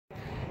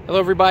Hello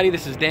everybody,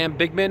 this is Dan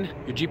Bigman,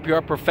 your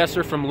GPR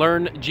professor from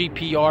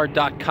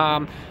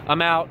LearnGPR.com.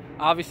 I'm out,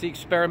 obviously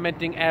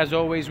experimenting as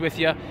always with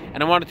you,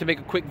 and I wanted to make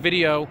a quick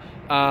video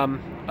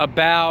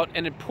about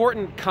an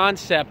important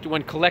concept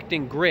when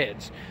collecting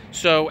grids.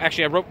 So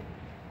actually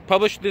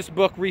published this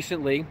book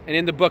recently, and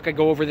in the book I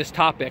go over this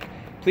topic.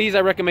 Please,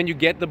 I recommend you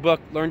get the book,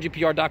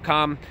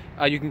 LearnGPR.com.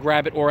 You can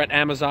grab it, or at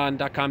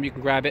Amazon.com you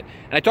can grab it.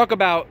 And I talk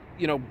about,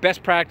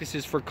 best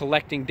practices for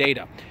collecting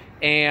data.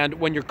 And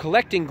when you're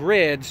collecting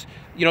grids,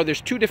 there's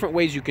two different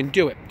ways you can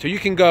do it. So you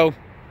can go,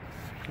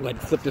 go ahead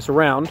and flip this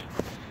around.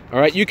 All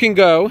right, you can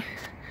go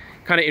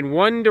kind of in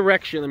one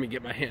direction. Let me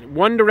get my hand.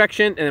 One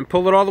direction, and then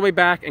pull it all the way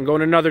back and go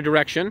in another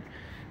direction.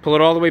 Pull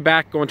it all the way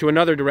back, go into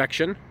another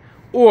direction.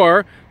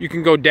 Or you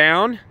can go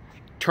down,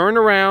 turn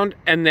around,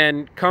 and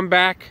then come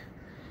back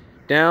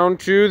down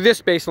to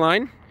this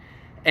baseline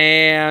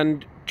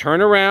and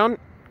turn around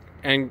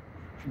and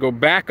go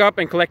back up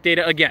and collect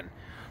data again.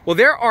 Well,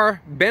 there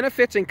are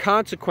benefits and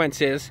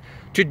consequences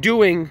to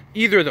doing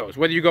either of those.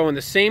 Whether you go in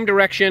the same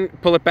direction,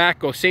 pull it back,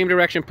 go same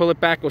direction, pull it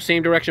back, go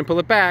same direction, pull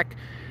it back,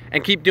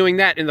 and keep doing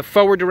that in the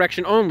forward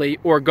direction only,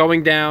 or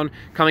going down,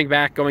 coming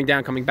back, going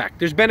down, coming back.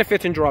 There's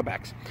benefits and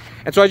drawbacks.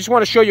 And so I just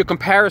want to show you a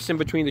comparison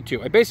between the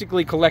two. I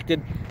basically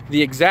collected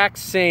the exact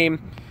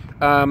same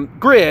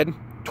grid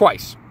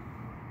twice.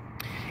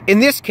 In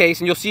this case,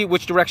 and you'll see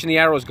which direction the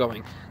arrow is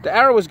going. The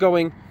arrow is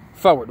going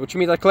forward, which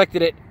means I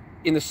collected it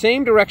in the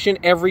same direction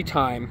every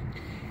time.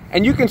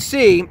 And you can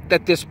see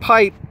that this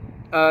pipe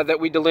that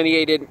we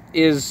delineated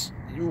is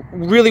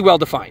really well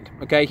defined.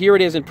 Okay, here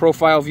it is in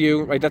profile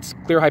view, right? That's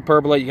clear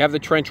hyperbola. You have the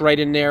trench right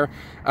in there,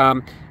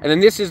 and then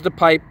this is the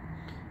pipe,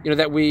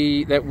 that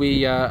we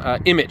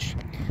imaged.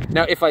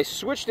 Now, if I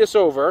switch this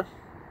over,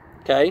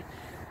 okay,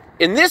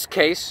 in this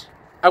case,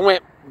 I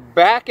went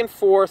back and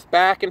forth,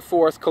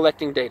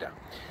 collecting data.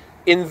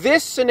 In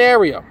this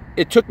scenario,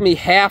 it took me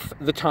half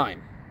the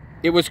time.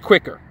 It was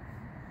quicker.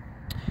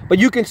 But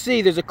you can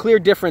see there's a clear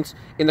difference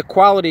in the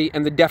quality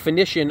and the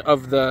definition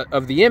of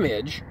the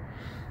image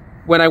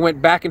when I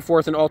went back and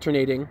forth and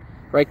alternating,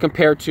 right,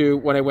 compared to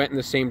when I went in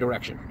the same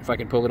direction, if I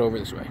can pull it over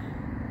this way,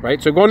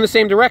 right? So going in the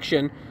same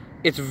direction,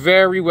 it's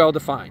very well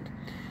defined.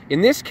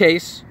 In this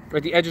case,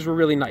 right, the edges were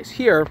really nice.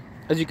 Here,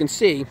 as you can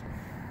see,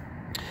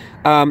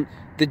 the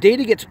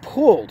data gets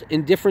pulled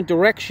in different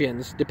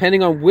directions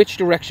depending on which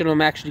direction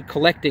I'm actually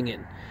collecting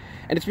in.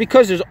 And it's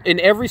because in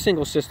every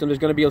single system, there's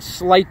going to be a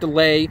slight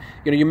delay.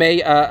 You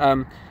may,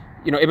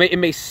 it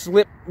may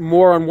slip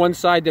more on one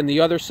side than the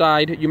other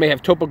side. You may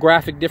have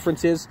topographic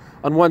differences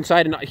on one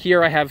side, and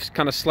here I have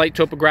kind of slight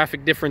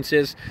topographic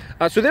differences.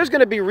 So there's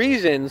going to be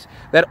reasons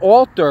that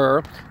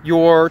alter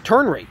your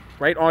turn rate,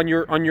 right, on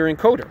your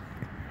encoder.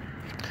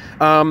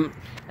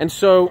 And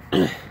so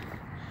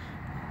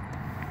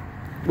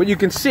what you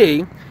can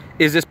see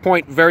is this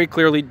point very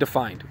clearly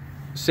defined.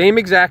 Same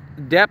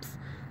exact depth,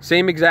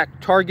 same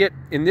exact target,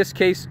 in this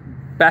case,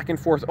 back and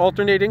forth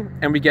alternating,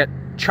 and we get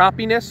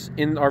choppiness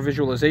in our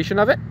visualization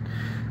of it,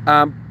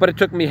 but it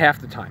took me half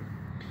the time.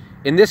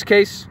 In this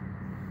case,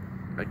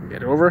 if I can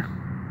get it over,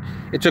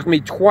 it took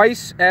me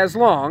twice as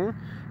long,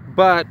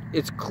 but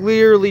it's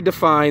clearly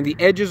defined. The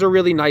edges are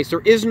really nice. There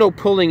is no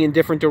pulling in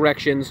different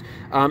directions.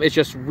 It's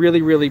just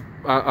really, really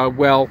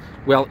well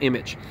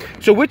imaged.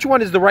 So which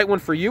one is the right one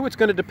for you? It's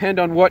going to depend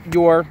on what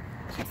your,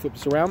 flip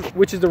this around,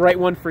 which is the right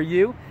one for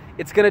you.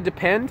 It's going to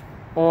depend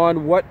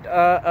on what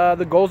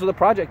the goals of the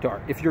project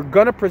are. If you're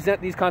going to present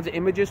these kinds of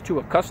images to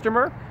a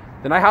customer,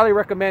 then I highly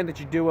recommend that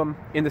you do them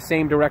in the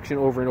same direction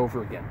over and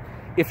over again.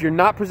 If you're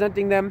not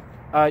presenting them,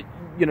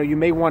 you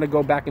may want to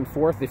go back and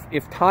forth.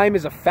 If time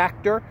is a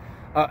factor,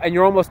 and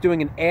you're almost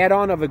doing an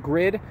add-on of a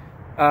grid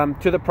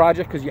to the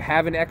project because you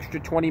have an extra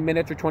 20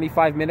 minutes or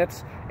 25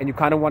 minutes, and you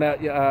kind of want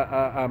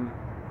to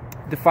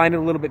define it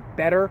a little bit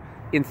better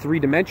in 3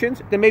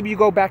 dimensions, then maybe you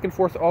go back and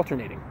forth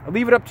alternating. I'll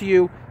leave it up to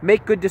you.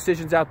 Make good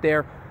decisions out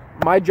there.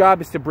 My job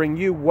is to bring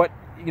you what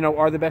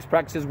are the best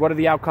practices, what are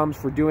the outcomes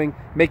for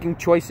making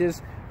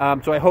choices.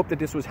 So I hope that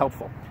this was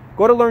helpful.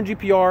 Go to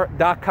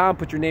LearnGPR.com,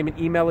 put your name and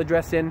email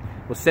address in.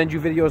 We'll send you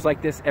videos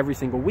like this every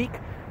single week.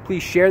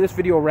 Please share this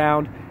video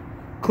around.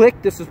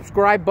 Click the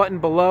subscribe button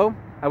below.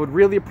 I would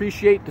really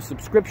appreciate the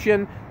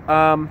subscription.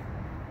 I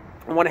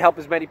want to help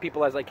as many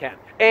people as I can.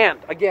 And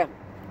again,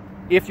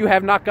 if you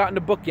have not gotten the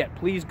book yet,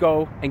 please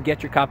go and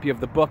get your copy of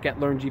the book at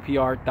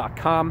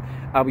LearnGPR.com.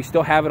 We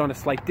still have it on a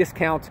slight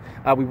discount.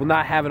 We will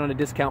not have it on a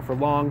discount for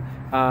long,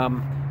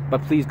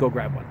 but please go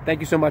grab one. Thank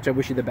you so much. I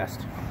wish you the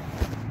best.